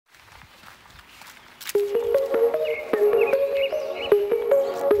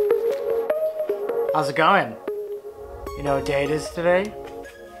How's it going? You know what day it is today?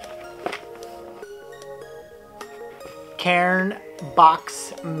 Cairn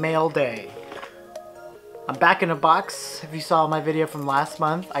Box Mail Day. I'm back in a box. If you saw my video from last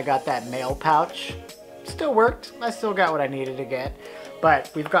month, I got that mail pouch. Still worked. I still got what I needed to get.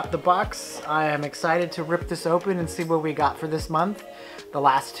 But we've got the box. I am excited to rip this open and see what we got for this month. The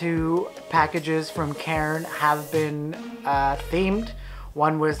last two packages from Cairn have been themed.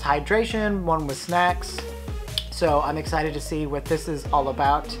 One was hydration, one was snacks. So I'm excited to see what this is all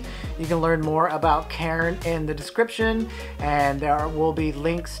about. You can learn more about Cairn in the description, and there will be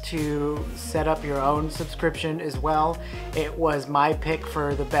links to set up your own subscription as well. It was my pick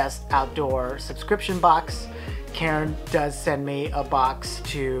for the best outdoor subscription box. Cairn does send me a box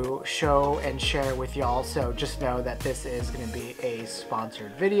to show and share with y'all, so just know that this is going to be a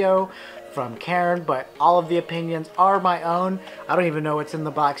sponsored video from Cairn, but all of the opinions are my own. I don't even know what's in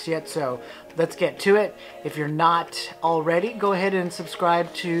the box yet, so let's get to it. If you're not already, go ahead and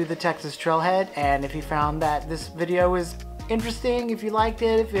subscribe to the Texas Trailhead, and if you found that this video was interesting, if you liked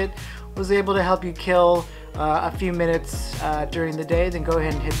it, if it was able to help you kill a few minutes during the day, then go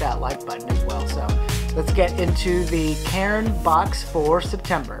ahead and hit that like button as well. So let's get into the Cairn box for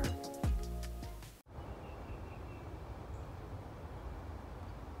September.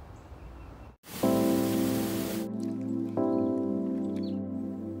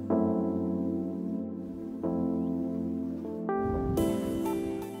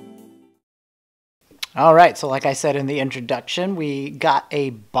 Alright, so like I said in the introduction, we got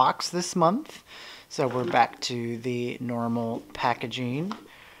a box this month. So we're back to the normal packaging.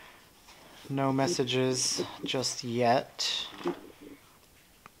 No messages just yet.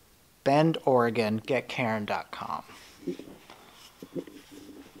 Bend, Oregon, getcairn.com.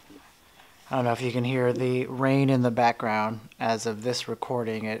 I don't know if you can hear the rain in the background. As of this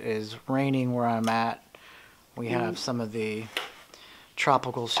recording, it is raining where I'm at. We have some of the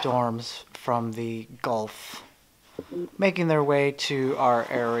tropical storms from the Gulf making their way to our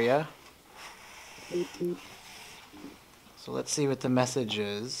area. So let's see what the message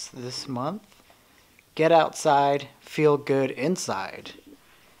is this month. Get outside, feel good inside.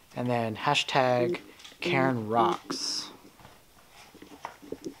 And then hashtag Cairn rocks.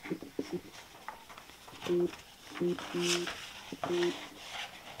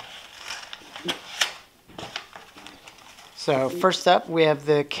 So first up, we have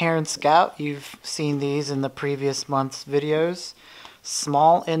the Cairn Scout. You've seen these in the previous month's videos.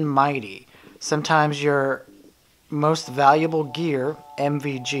 Small and mighty. Sometimes your most valuable gear,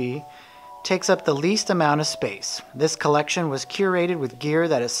 MVG, takes up the least amount of space. This collection was curated with gear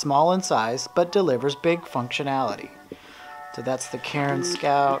that is small in size but delivers big functionality. So that's the Cairn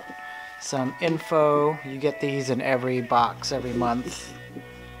Scout. Some info. You get these in every box every month.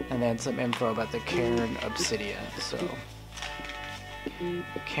 And then some info about the Cairn Obsidian. So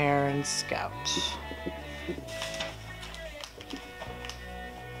Cairn Scout.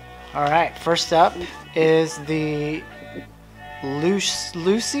 Alright, first up is the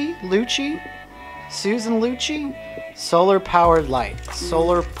Susan Lucci solar powered light,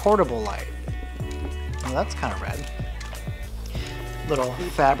 solar portable light. Well, that's kind of rad. Little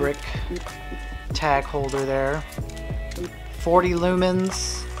fabric tag holder there. 40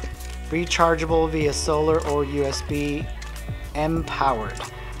 lumens, rechargeable via solar or USB, M-powered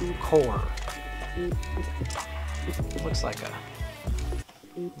core. Looks like a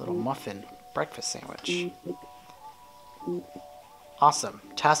little muffin breakfast sandwich. Awesome.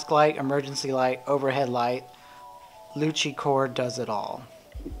 Task light, emergency light, overhead light. Lucci core does it all.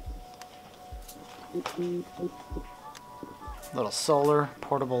 Little solar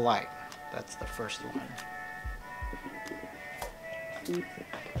portable light. That's the first one.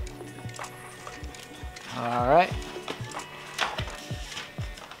 Alright.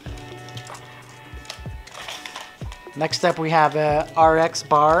 Next up we have a RX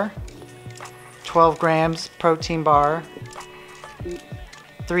bar. 12 grams protein bar.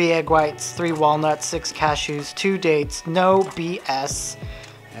 3 egg whites, 3 walnuts, 6 cashews, 2 dates, no BS,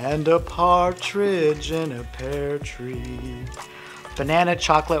 and a partridge in a pear tree. Banana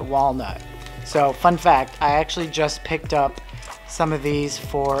chocolate walnut. So fun fact, I actually just picked up some of these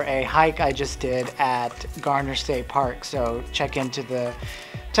for a hike I just did at Garner State Park. So check into the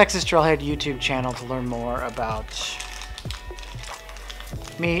Texas Trailhead YouTube channel to learn more about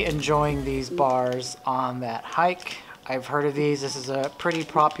me enjoying these bars on that hike. I've heard of these. This is a pretty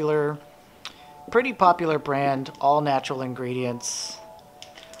popular brand, all natural ingredients.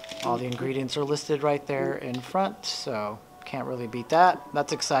 All the ingredients are listed right there in front, so can't really beat that.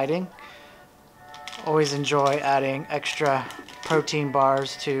 That's exciting. Always enjoy adding extra protein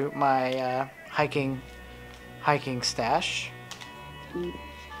bars to my hiking stash.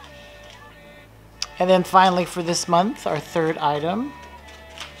 And then finally for this month, our third item.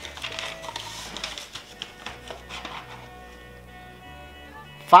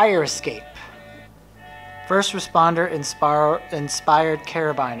 Fire escape. First responder inspired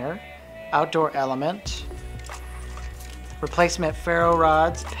carabiner. Outdoor element. Replacement ferro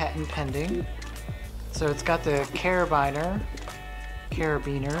rods, patent pending. So it's got the carabiner.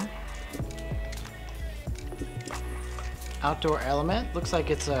 Outdoor element. Looks like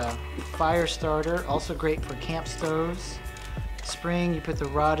it's a fire starter. Also great for camp stoves. Spring, you put the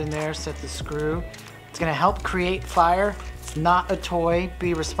rod in there, set the screw. It's going to help create fire. It's not a toy.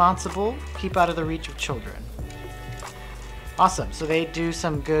 Be responsible. Keep out of the reach of children. Awesome. So they do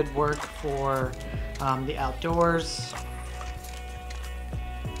some good work for the outdoors.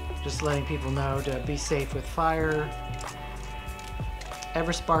 Just letting people know to be safe with fire.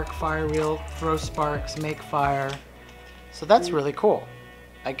 Everspark fire wheel. Throw sparks. Make fire. So that's really cool.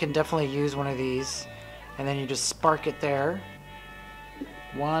 I can definitely use one of these. And then you just spark it there.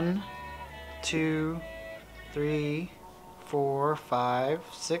 1, 2, 3, 4, 5,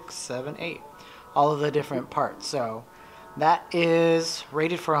 6, 7, 8. All of the different parts. So that is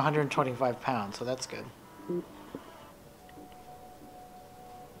rated for 125 pounds. So that's good.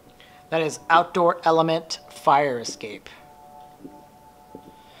 That is Outdoor Element Fire Escape.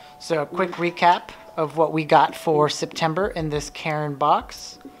 So a quick recap of what we got for September in this Cairn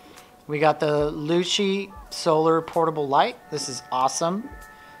box. We got the Lucci Solar Portable Light. This is awesome.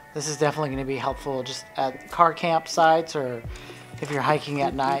 This is definitely going to be helpful just at car campsites, or if you're hiking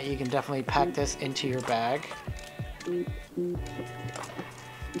at night, you can definitely pack this into your bag.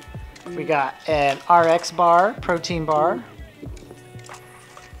 We got an RX bar, protein bar.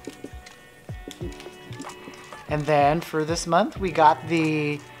 And then for this month, we got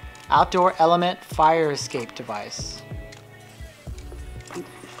the Outdoor Element Fire Escape device.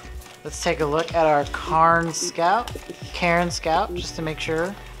 Let's take a look at our Cairn Scout, just to make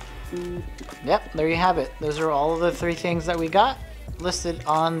sure. Yep, there you have it. Those are all of the 3 things that we got listed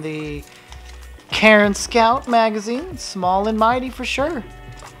on the Cairn Scout magazine. Small and mighty for sure.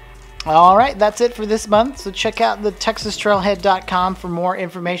 Alright, that's it for this month. So check out the TexasTrailhead.com for more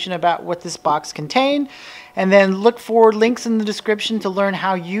information about what this box contained. And then look for links in the description to learn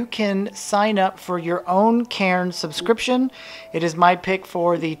how you can sign up for your own Cairn subscription. It is my pick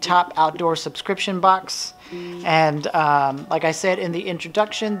for the top outdoor subscription box. And like I said in the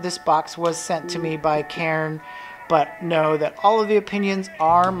introduction, this box was sent to me by Cairn, but know that all of the opinions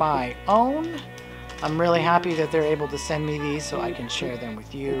are my own. I'm really happy that they're able to send me these so I can share them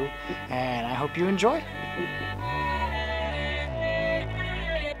with you, and I hope you enjoy.